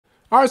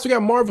All right, so we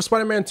got Marvel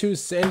Spider-Man 2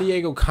 San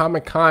Diego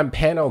Comic-Con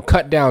panel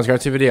cut downs. Go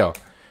to the video.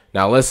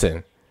 Now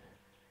listen.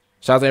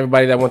 Shout out to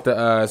everybody that went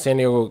to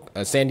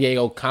San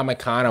Diego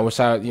Comic-Con. I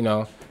wish I,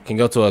 can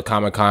go to a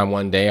Comic-Con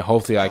one day.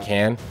 Hopefully I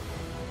can.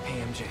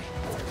 Hey MJ,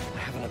 I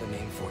have another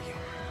name for you.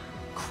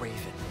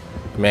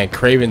 Kraven. Man,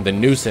 Kraven the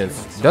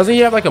nuisance. Doesn't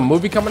he have like a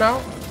movie coming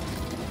out?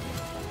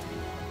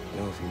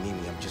 You know, if you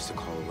need me, I'm just a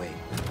call away.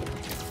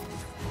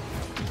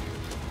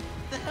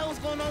 What the hell's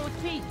going on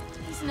with Pete?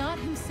 He's not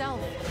himself.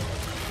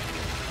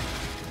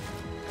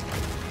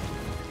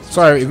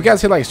 Sorry, if you guys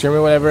hear like streaming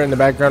or whatever in the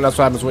background, that's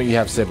what happens when you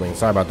have siblings.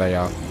 Sorry about that,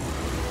 y'all.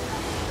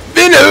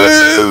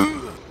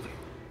 Venom!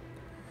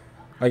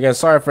 Again,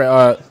 sorry for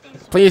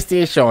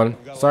PlayStation.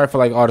 Sorry for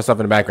like all the stuff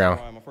in the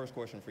background. My first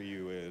question for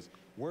you is,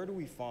 where do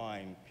we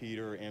find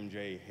Peter,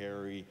 MJ,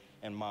 Harry,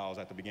 and Miles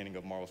at the beginning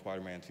of Marvel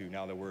Spider-Man 2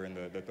 now that we're in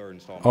the third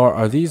installment? Or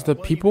are these the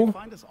Well, people? you can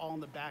find us all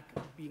in the back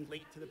being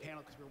late to the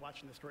panel because we were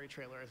watching the story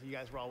trailer as you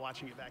guys were all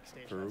watching it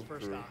backstage. That's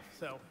first off.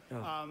 So,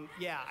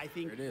 yeah, I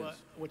think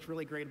what's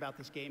really great about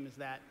this game is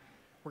that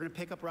we're going to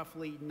pick up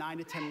roughly 9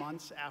 to 10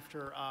 months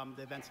after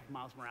the events of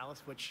Miles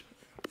Morales, which...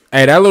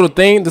 Hey, that little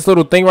thing, this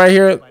little thing right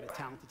here,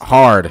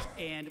 hard.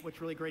 And what's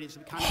really great is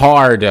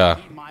hard.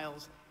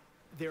 Miles,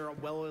 they're a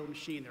well-oiled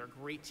machine. They're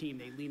a great team.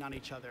 They lean on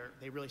each other.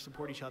 They really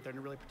support each other, and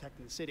they're really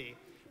protecting the city.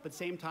 But at the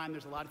same time,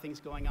 there's a lot of things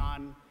going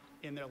on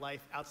in their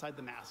life outside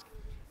the mask.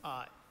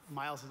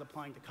 Miles is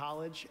applying to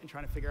college and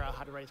trying to figure out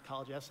how to write his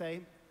college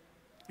essay.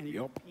 And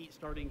he's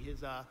starting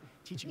his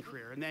teaching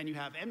career. And then you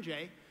have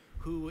MJ,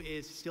 who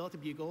is still at the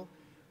Bugle,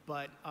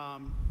 but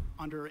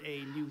under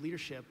a new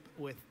leadership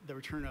with the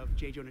return of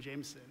J. Jonah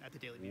Jameson at the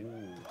Daily Bugle.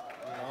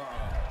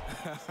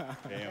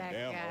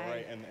 Damn. All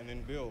right, and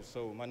then Bill,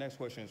 so my next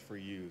question is for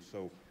you.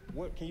 So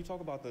what can you talk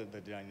about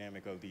the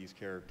dynamic of these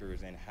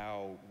characters and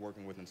how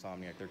working with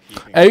Insomniac, they're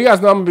keeping... Hey, you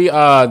guys know I'm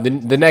going to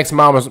be the next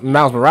Miles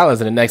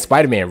Morales and the next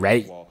Spider-Man,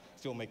 right?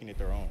 Still making it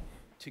their own.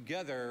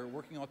 Together,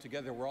 working all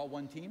together, we're all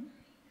one team.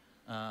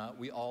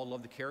 We all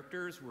love the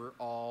characters.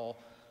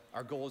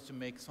 Our goal is to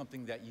make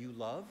something that you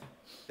love,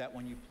 that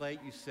when you play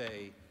it, you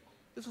say,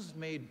 this was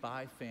made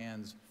by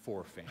fans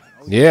for fans.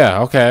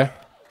 Yeah, okay.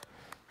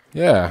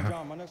 Yeah.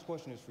 John, my next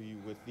question is for you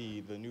with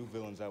the new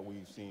villains that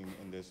we've seen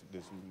in this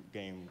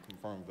game,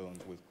 confirmed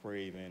villains with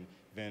Kraven,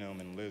 Venom,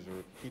 and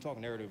Lizard. Can you talk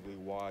narratively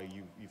why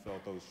you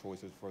felt those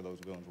choices for those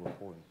villains were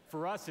important?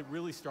 For us, it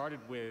really started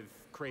with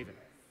Kraven.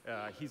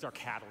 He's our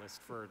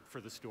catalyst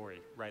for the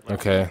story, right? Like,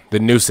 Okay, the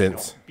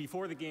nuisance.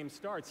 Before the game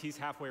starts, he's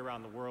halfway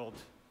around the world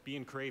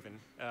being Kraven,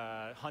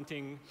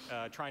 hunting,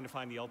 trying to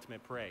find the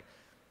ultimate prey.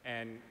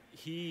 And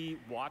he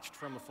watched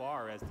from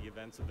afar as the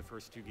events of the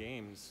first two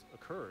games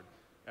occurred.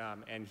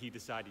 And he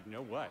decided, you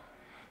know what?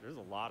 There's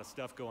a lot of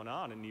stuff going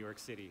on in New York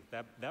City.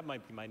 That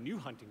might be my new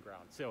hunting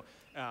ground. So,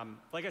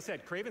 like I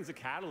said, Kraven's a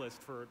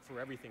catalyst for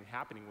everything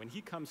happening. When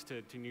he comes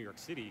to New York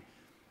City,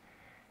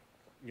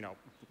 a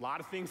lot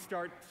of things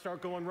start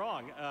going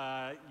wrong.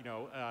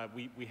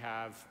 We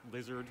have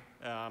Lizard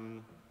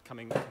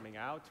coming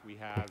out. We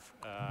have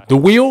the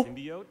wheel.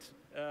 Symbiote,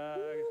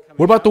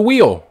 what about the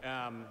wheel?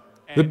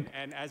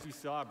 And as you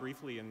saw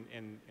briefly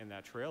in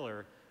that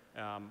trailer,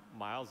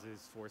 Miles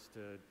is forced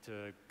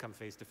to come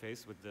face to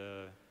face with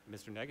the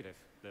Mr. Negative,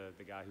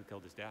 the guy who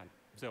killed his dad.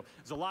 So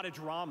there's a lot of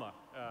drama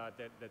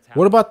that's happening.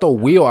 What about the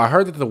wheel? I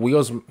heard that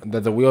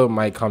the wheel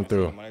might come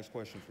through. My next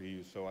question for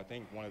you. So I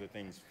think one of the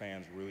things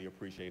fans really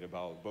appreciate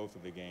about both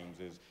of the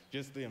games is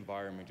just the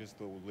environment, just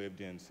the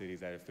lived-in cities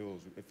that it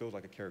feels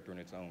like a character in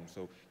its own.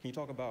 So can you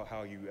talk about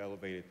how you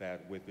elevated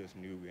that with this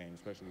new game,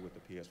 especially with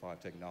the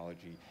PS5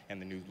 technology and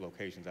the new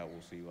locations that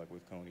we'll see, like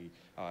with Coney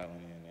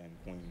Island and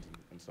Queens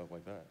and stuff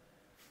like that?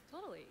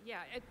 Totally,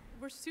 yeah.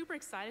 We're super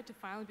excited to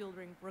finally be able to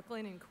bring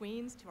Brooklyn and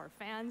Queens to our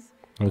fans.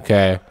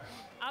 Okay.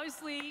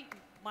 Obviously,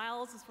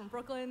 Miles is from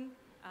Brooklyn.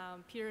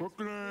 Peter is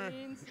from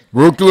Queens.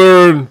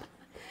 Brooklyn!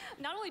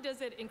 Not only does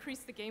it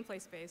increase the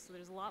gameplay space, so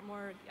there's a lot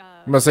more...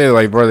 I'm gonna say,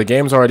 like, bro, the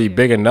game's already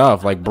big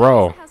enough. Like,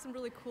 bro. It has some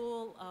really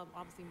cool,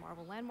 obviously,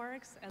 Marvel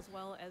landmarks, as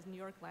well as New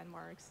York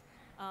landmarks.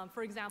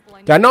 For example,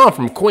 I know I'm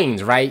from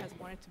Queens, right? Has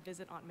wanted to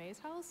visit Aunt May's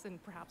house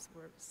and perhaps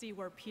see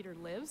where Peter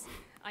lives.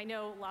 I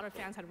know a lot of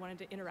fans had wanted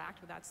to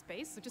interact with that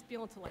space, so just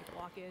being able to like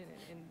walk in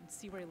and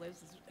see where he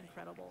lives is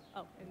incredible.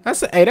 Oh,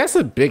 that's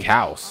a big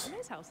house. Aunt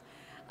May's house.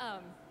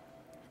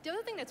 The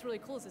other thing that's really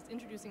cool is it's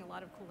introducing a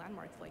lot of cool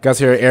landmarks. Like guys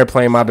hear an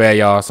airplane? My bad,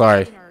 y'all.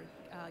 Sorry. In our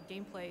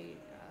gameplay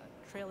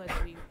trailer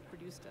that we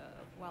produced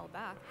a while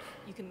back,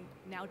 you can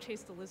now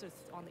chase the lizards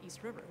on the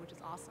East River, which is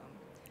awesome.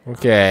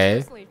 Okay.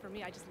 Personally, for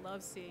me, I just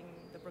love seeing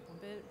the Brooklyn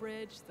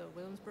Bridge, the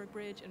Williamsburg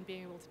Bridge, and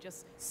being able to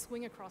just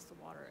swing across the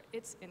water.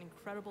 It's an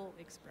incredible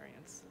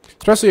experience.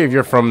 Especially if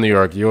you're from New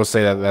York, you'll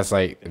say that that's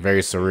like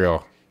very surreal.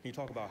 Can you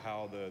talk about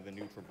how the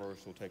new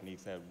traversal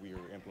techniques that we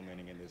are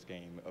implementing in this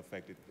game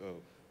affected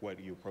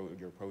what your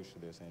approach to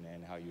this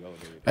and how you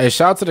elevate it? Hey,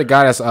 shout out to the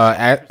guy that's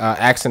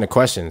asking the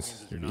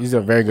questions. These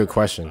are very good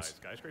questions.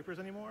 Skyscrapers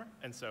anymore,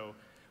 and so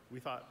we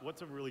thought,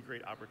 what's a really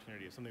great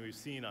opportunity? Something we've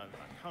seen on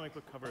comic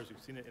book covers,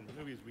 we've seen it in the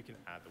movies. We can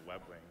add the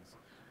web wings.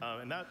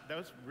 And that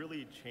was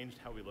really changed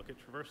how we look at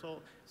traversal.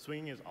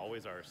 Swinging is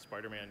always our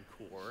Spider-Man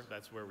core.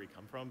 That's where we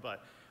come from.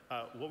 But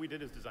what we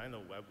did is design the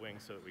web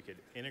wings so that we could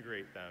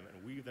integrate them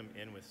and weave them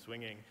in with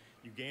swinging.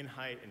 You gain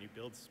height and you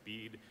build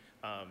speed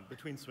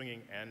between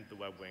swinging and the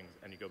web wings,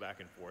 and you go back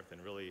and forth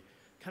and really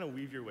kind of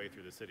weave your way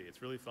through the city.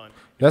 It's really fun.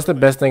 That's the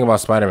best thing about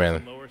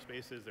Spider-Man. Lower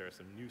spaces, there are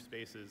some new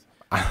spaces.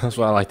 That's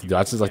what I like to do.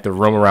 I just like to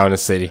roam around the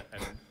city.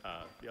 And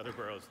the other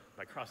boroughs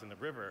by crossing the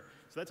river.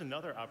 So that's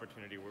another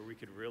opportunity where we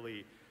could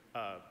really,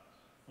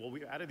 well,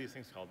 we added these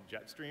things called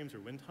jet streams or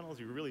wind tunnels.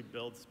 You really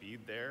build speed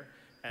there,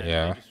 and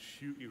they just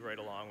shoot you right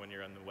along when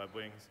you're on the web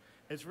wings.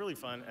 It's really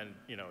fun, and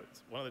you know,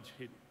 it's one of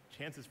the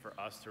chances for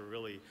us to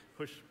really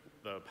push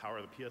the power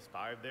of the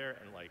PS5 there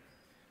and like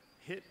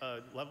hit a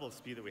level of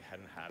speed that we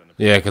hadn't had in the PS4.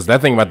 Yeah, because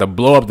that thing about to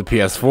blow up the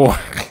PS4.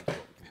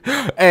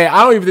 Hey,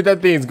 I don't even think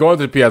that thing's going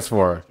to the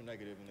PS4.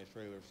 Negative in this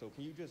trailer. So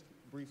can you just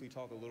briefly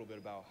talk a little bit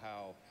about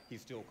how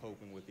he's still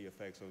coping with the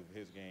effects of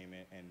his game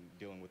and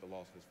dealing with the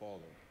loss of his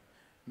father?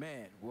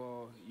 Man,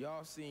 well,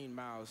 y'all seen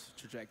Miles'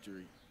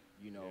 trajectory,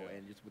 you know,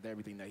 and just with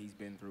everything that he's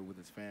been through with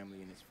his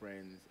family and his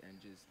friends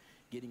and just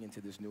getting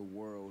into this new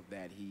world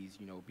that he's,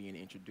 you know, being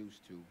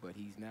introduced to. But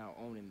he's now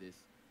owning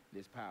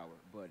this power.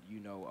 But, you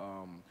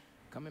know,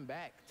 coming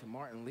back to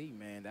Martin Lee,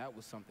 man, that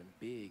was something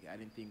big. I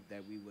didn't think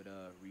that we would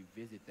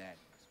revisit that.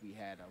 We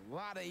had a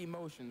lot of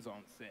emotions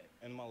on set.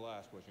 And my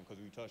last question,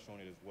 because we touched on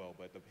it as well,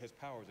 but his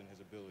powers and his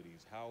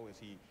abilities, how is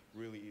he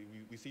really,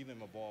 we see them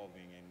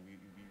evolving, and we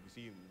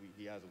see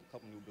he has a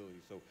couple new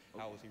abilities, so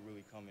how is he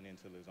really coming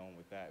into his own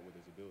with that, with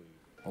his abilities?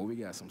 Oh, we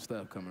got some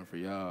stuff coming for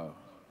y'all.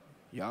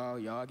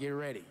 Y'all get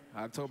ready.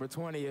 October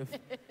 20th,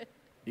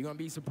 you're going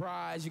to be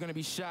surprised, you're going to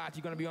be shocked,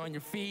 you're going to be on your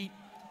feet.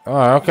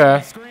 Oh,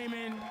 okay.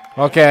 Screaming.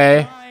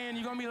 Okay.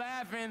 You're going to be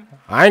laughing.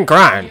 I ain't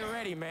crying. Get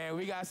ready, man.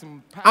 We got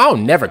some I'll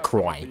never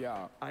cry.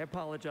 I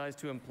apologize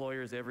to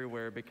employers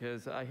everywhere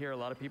because I hear a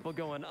lot of people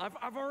going,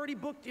 I've already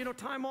booked, you know,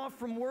 time off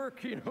from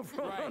work, you know,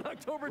 from on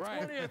October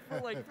 20th for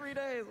like 3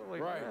 days. I'm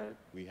like,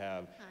 We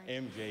have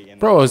MJ in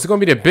Bro, it's going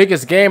to be the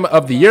biggest game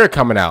of the year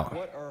coming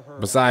out,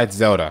 besides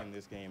Zelda. In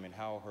this game and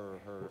how her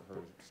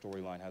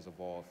storyline has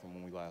evolved from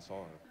when we last saw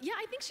her. Yeah,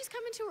 I think she's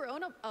coming to her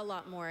own a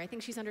lot more. I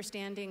think she's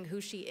understanding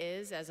who she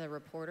is as a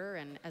reporter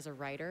and as a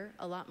writer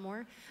a lot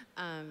more.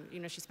 You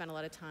know, she spent a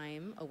lot of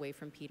time away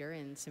from Peter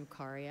in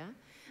Symkaria.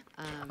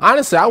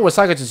 Honestly, I wish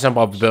I could just jump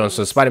off the building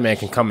so Spider-Man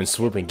can come and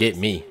swoop and get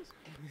me.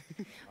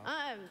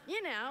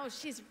 You know,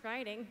 she's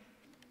writing.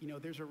 You know,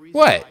 there's a reason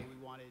why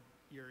we wanted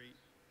Yuri,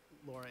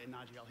 Laura, and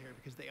Najiel here,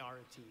 because they are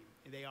a team.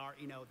 They are,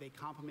 you know, they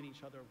complement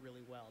each other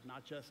really well,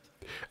 not just...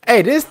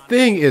 Hey, this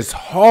thing is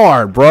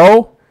hard,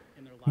 bro.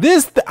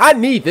 I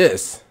need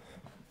this.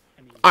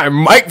 I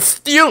might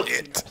steal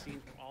it.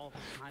 We're all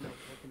kind of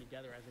working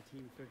together as a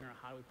team, figuring out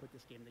how do we put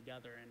this game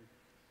together. And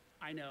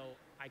I know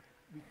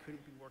we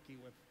couldn't be working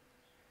with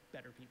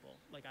better people.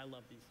 Like, I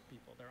love these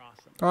people. They're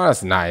awesome. Oh,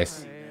 that's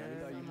nice.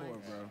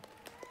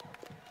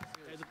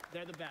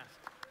 They're the best.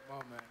 Come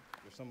on, man.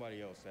 There's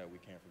somebody else that we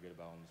can't forget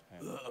about on this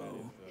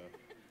panel. That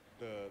is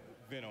the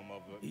venom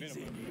of the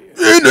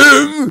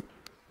Venom.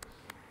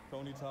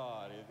 Tony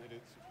Todd. It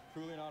is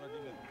truly an honor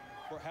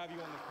to have you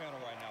on this panel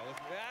right now.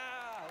 Let's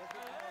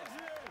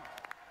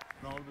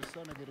and all of a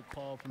sudden, I get a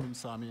call from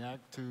Insomniac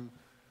to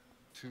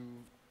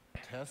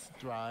test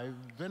drive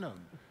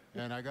Venom,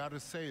 and I got to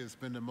say, it's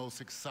been the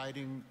most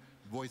exciting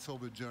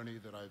voiceover journey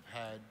that I've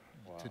had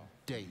to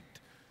date.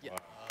 Yeah.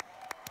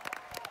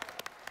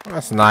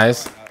 That's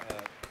nice.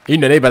 You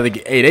know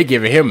they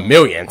giving him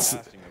millions.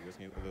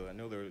 I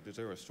know is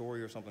there a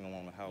story or something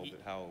along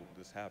how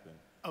this happened?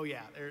 Oh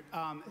yeah.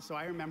 So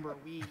I remember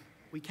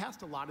we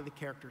cast a lot of the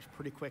characters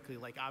pretty quickly.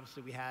 Like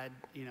obviously we had,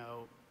 you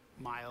know,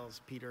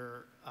 Miles,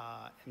 Peter,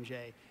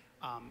 MJ,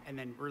 and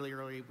then really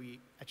early we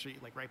actually,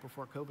 like right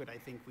before COVID, I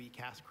think we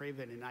cast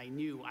Kraven, and I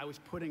knew I was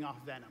putting off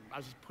Venom. I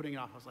was just putting it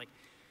off. I was like,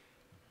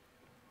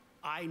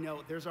 I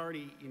know there's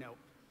already, you know,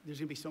 there's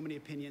gonna be so many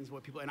opinions,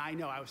 what people, and I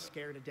know I was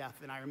scared to death.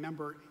 And I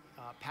remember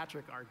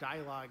Patrick, our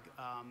dialogue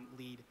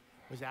lead,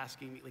 was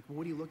asking me like, well,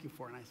 what are you looking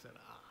for? And I said,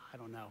 I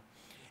don't know.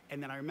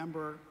 And then I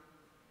remember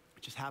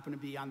it just happened to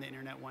be on the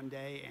internet one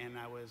day, and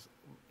I was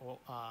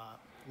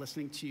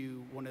listening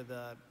to one of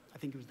the, I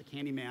think it was the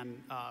Candyman,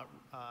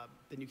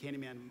 the new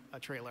Candyman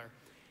trailer,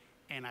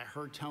 and I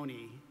heard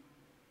Tony,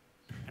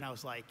 and I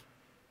was like,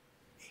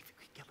 hey, if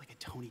we could get like a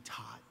Tony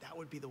Todd, that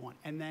would be the one.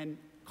 And then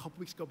a couple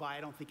weeks go by,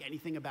 I don't think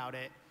anything about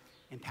it,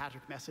 and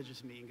Patrick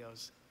messages me and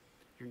goes,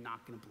 you're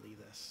not gonna believe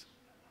this.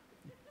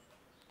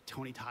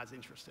 Tony Todd's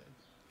interested.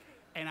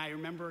 And I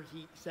remember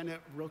he sent a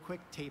real quick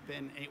tape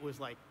in, and it was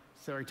like,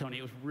 sorry, Tony,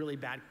 it was really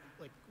bad,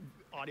 like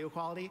audio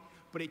quality,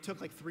 but it took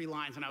like 3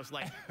 lines, and I was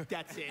like,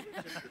 that's it.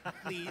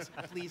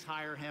 Please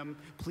hire him.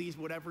 Please,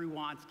 whatever he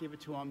wants, give it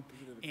to him.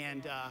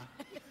 And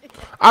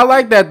I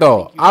like that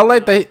though. I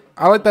like that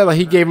like,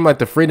 he gave him like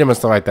the freedom and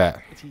stuff like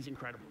that. He's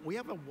incredible. We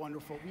have a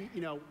wonderful,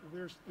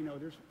 there's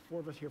 4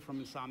 of us here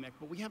from Insomniac,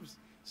 but we have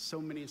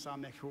so many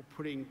Insomniacs who are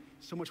putting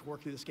so much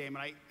work into this game.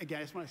 And I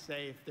just want to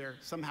say, if they're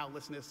somehow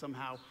listening to this,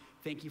 somehow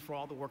Thank you for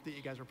all the work that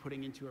you guys are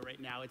putting into it right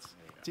now. It's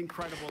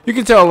incredible. You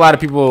can tell a lot of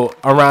people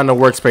around the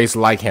workspace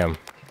like him.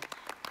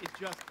 It's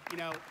just,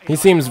 He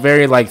seems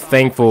very like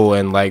thankful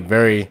and like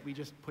very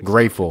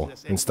grateful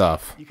and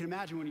stuff. You can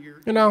imagine when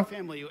you're You know? in a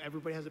family,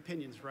 everybody has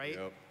opinions, right?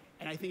 Yep.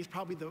 And I think it's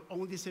probably the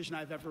only decision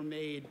I've ever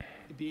made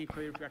being a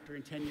creative director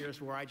in 10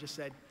 years where I just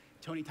said,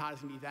 Tony Todd is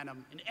going to be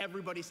Venom, and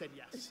everybody said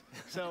yes.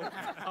 So,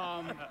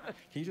 Can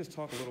you just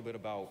talk a little bit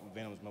about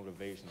Venom's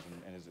motivations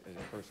and his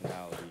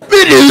personality?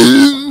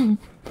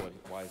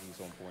 Why is he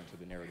so important to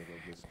the narrative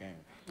of this game?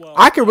 Well,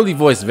 I could really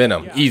voice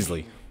Venom yeah,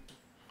 easily.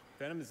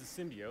 Venom is a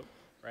symbiote,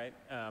 right?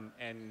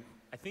 And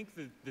I think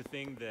the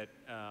thing that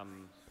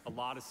a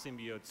lot of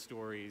symbiote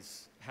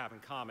stories have in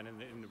common,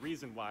 and the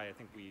reason why I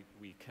think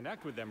we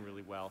connect with them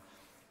really well,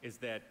 is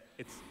that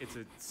it's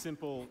a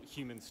simple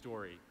human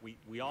story.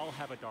 We all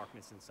have a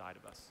darkness inside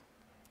of us.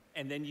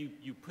 And then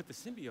you put the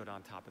symbiote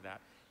on top of that.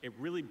 It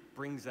really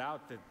brings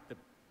out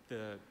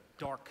the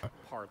dark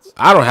parts.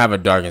 I don't have a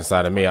dark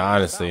inside of me,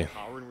 honestly.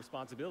 Power and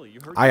responsibility.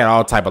 You heard I got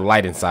all type of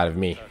light inside of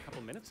me. a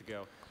couple minutes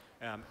ago.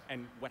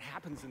 And what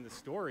happens in the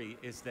story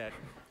is that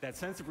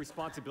sense of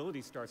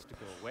responsibility starts to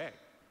go away.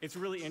 It's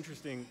really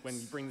interesting when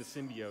you bring the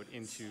symbiote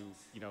into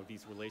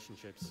these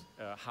relationships,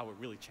 how it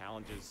really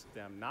challenges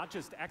them, not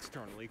just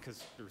externally,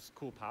 because there's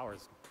cool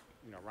powers.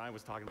 Ryan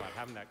was talking about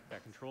having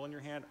that control in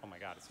your hand. Oh my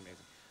God, it's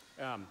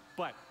amazing.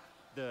 But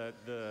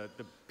the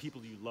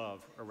people you love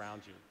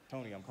around you.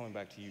 Tony, I'm coming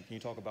back to you. Can you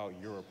talk about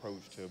your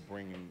approach to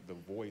bringing the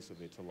voice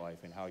of it to life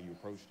and how you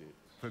approached it?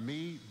 For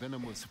me,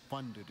 Venom was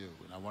fun to do,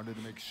 and I wanted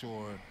to make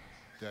sure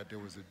that there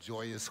was a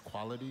joyous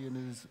quality in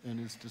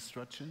his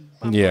destruction.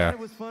 I'm Yeah. glad it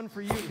was fun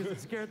for you because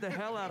it scared the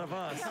hell out of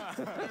us.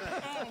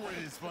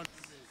 Always fun.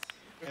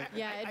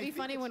 Yeah, it'd be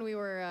funny when we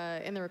were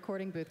in the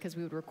recording booth because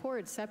we would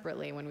record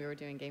separately when we were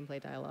doing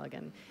gameplay dialogue,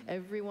 and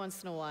every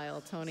once in a while,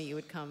 Tony, you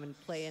would come and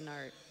play in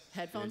our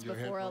headphones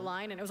before a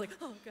line, and it was like,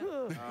 oh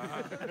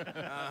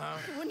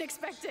God. You wouldn't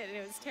expect it, and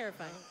it was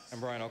terrifying.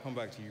 And Brian, I'll come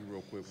back to you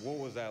real quick. What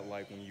was that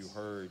like when you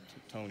heard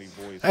Tony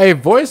voice? Hey,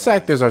 voice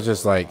actors are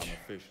just like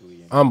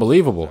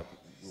unbelievable.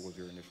 What was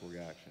your initial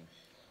reaction?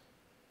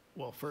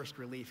 well, first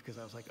relief because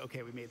I was like,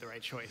 okay, we made the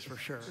right choice for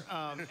sure.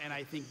 And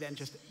I think then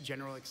just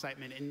general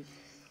excitement. And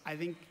I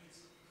think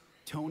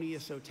Tony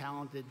is so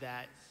talented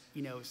that,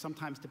 you know,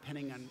 sometimes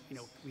depending on, you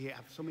know, we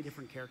have so many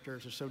different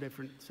characters or so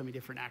many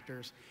different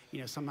actors, you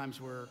know, sometimes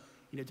we're,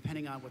 you know,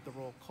 depending on what the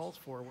role calls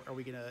for, are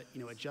we going to,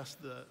 you know, adjust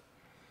the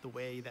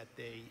way that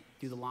they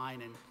do the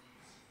line, and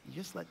you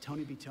just let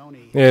Tony be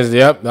Tony. Yes,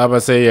 yep. I'm about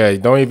to say, yeah,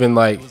 don't even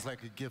like. It was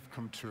like a gift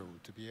come true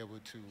to be able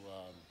to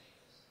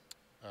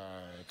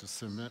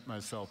cement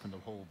myself in the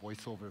whole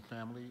voiceover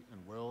family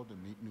and world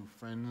and meet new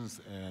friends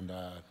and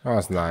Oh,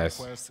 that's nice.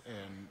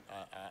 And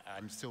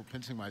I'm still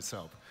pinching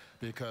myself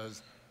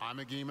because I'm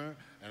a gamer,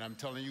 and I'm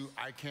telling you,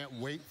 I can't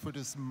wait for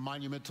this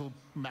monumental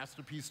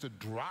masterpiece to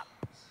drop.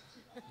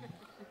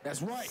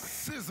 That's right.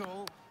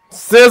 Sizzle.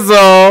 Sizzle.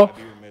 I'd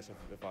be remiss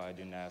if I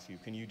didn't ask you,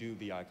 can you do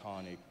the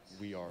iconic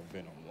 "We Are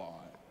Venom" line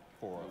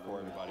for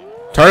everybody?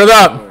 Turn it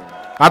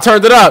up. I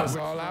turned it up.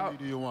 All out. What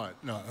do you want?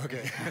 No,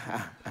 okay.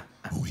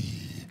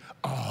 We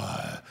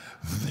are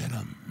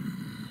Venom.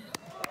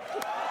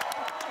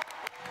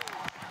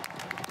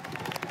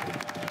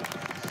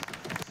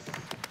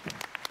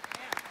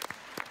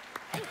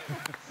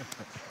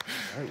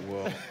 All right,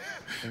 well,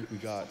 I think we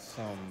got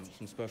some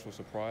special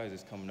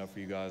surprises coming up for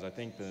you guys. I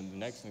think the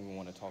next thing we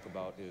want to talk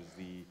about is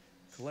the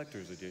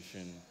collector's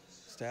edition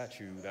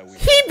statue that we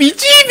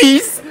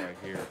Heebie-jeebies. right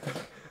here.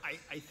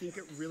 I think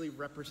it really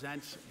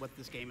represents what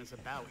this game is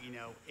about. You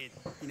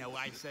know,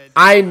 I said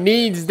I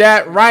needs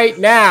that right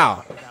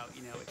now. about,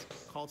 you know, it's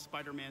called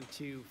Spider-Man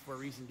 2 for a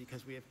reason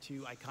because we have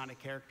two iconic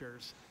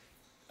characters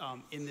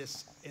in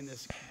this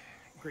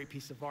great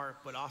piece of art,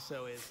 but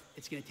also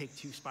it's going to take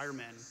two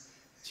Spider-Men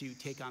to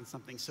take on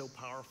something so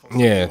powerful.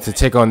 Yeah, to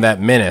take on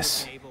that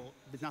menace.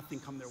 Did nothing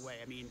come their way.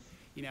 I mean,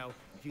 you know,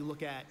 if you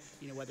look at,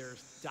 you know, whether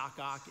it's Doc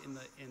Ock in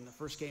the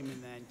first game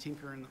and then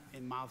Tinker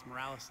in Miles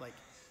Morales, like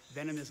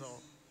Venom is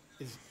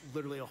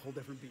literally a whole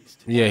different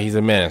beast. Yeah, he's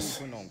a menace.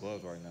 I'm putting on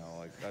gloves right now,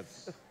 like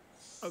that's.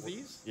 Oh,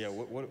 these? Yeah.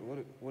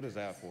 What is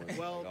that for?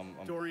 Well,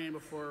 I'm Dorian,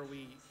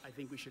 I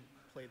think we should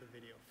play the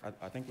video.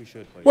 I think we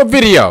should play. What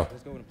video?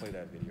 Let's go ahead and play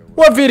that video.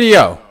 What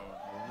video?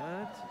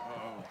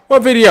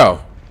 What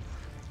video?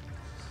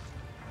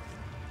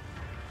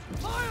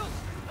 Miles,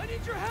 I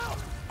need your help.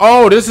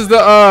 Oh, this is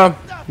the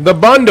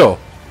bundle.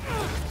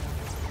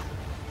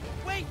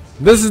 Wait,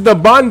 This is the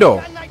bundle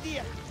got an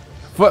idea.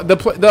 for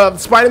the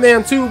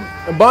Spider-Man 2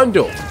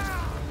 bundle.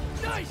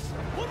 Nice.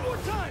 One more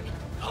time.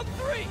 On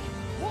three.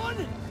 1,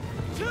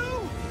 2,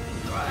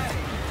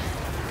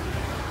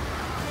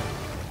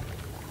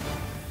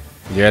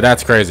 3. Yeah,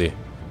 that's crazy.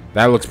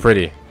 That looks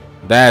pretty.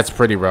 That's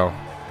pretty, bro.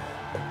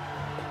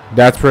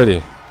 That's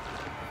pretty.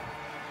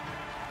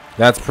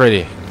 That's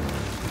pretty.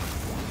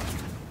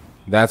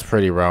 That's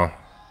pretty, bro.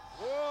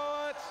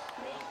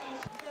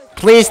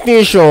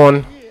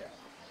 PlayStation.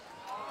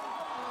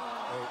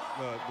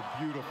 The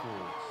beautiful.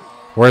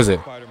 Where is it?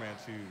 Spider-Man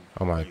 2.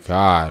 Oh my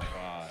God.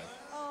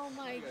 Oh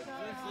my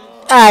God.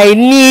 I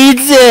need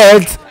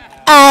it.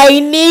 I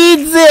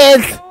need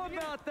it.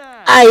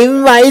 I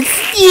might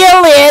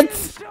steal it.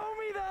 Show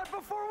me that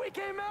before we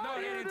came out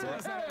here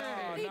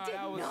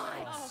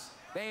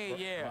today.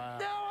 Yeah.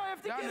 Now I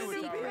have to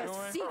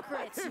get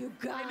Secrets, you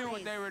guys. They knew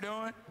what they were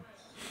doing.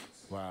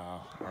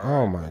 Wow.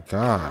 Oh my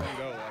God.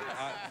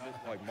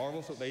 Like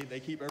Marvel, so they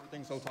keep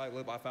everything so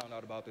tight-lipped. I found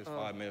out about this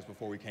 5 minutes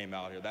before we came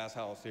out here. That's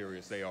how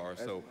serious they are.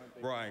 So,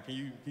 Brian,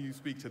 can you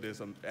speak to this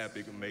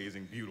epic,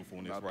 amazing,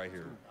 beautifulness right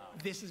here?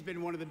 This has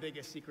been one of the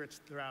biggest secrets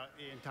throughout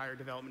the entire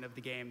development of the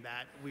game,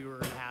 that we were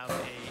going to have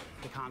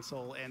the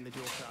console and the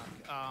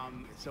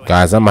DualShock.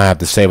 Guys, I might have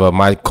to save up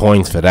my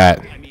coins for that.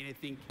 I mean, I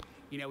think,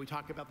 you know, we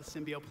talk about the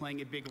symbiote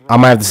playing a big role. I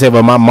might have to save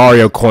up my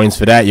Mario coins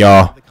for that,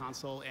 y'all. The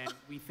console, and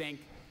we thank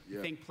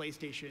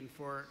PlayStation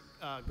for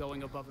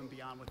going above and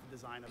beyond with the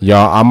design of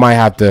Y'all, I might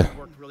have to.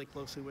 Worked really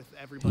closely with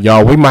everybody.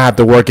 Y'all, we might have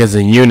to work as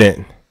a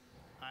unit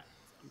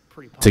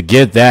to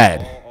get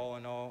that. All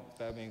in all,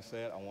 that being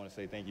said, I want to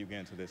say thank you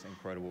again to this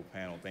incredible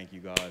panel. Thank you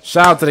guys.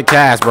 Shout out to the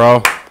cast,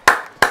 bro.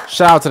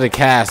 Shout out to the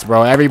cast,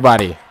 bro.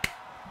 Everybody.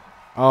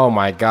 Oh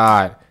my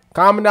God.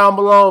 Comment down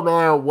below,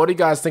 man. What do you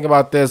guys think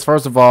about this?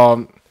 First of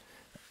all,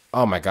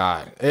 oh my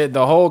God.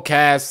 The whole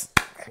cast,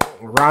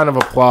 round of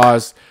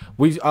applause.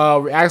 We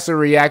actually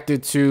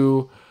reacted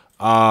to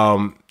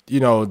you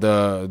know,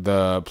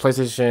 the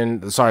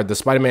PlayStation, sorry, the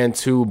Spider-Man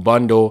 2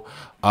 bundle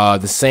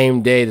the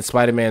same day the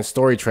Spider-Man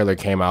story trailer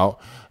came out.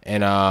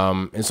 And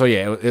so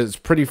yeah, it was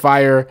pretty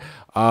fire.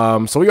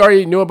 So we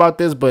already knew about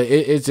this, but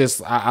it's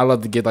just I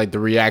love to get like the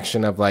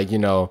reaction of like, you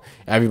know,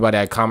 everybody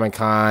at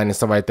Comic-Con and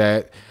stuff like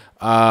that.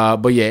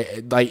 But yeah,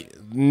 like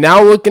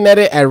now looking at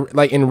it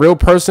like in real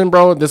person,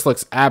 bro, this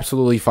looks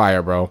absolutely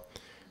fire, bro.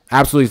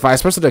 Absolutely fire,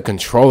 especially the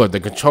controller. The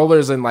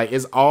controllers and like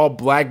it's all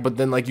black, but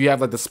then like you have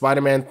like the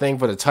Spider-Man thing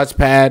for the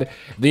touchpad.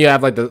 Then you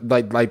have like the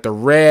like the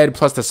red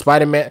plus the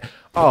Spider-Man.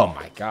 Oh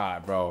my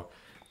God, bro,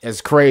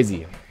 it's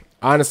crazy.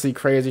 Honestly,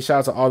 crazy. Shout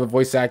out to all the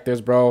voice actors,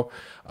 bro.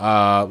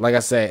 Like I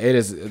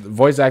said,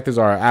 voice actors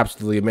are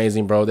absolutely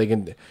amazing, bro. They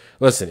can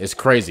listen. It's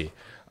crazy.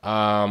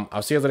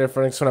 I'll see you later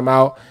for next one. I'm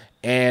out,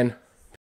 and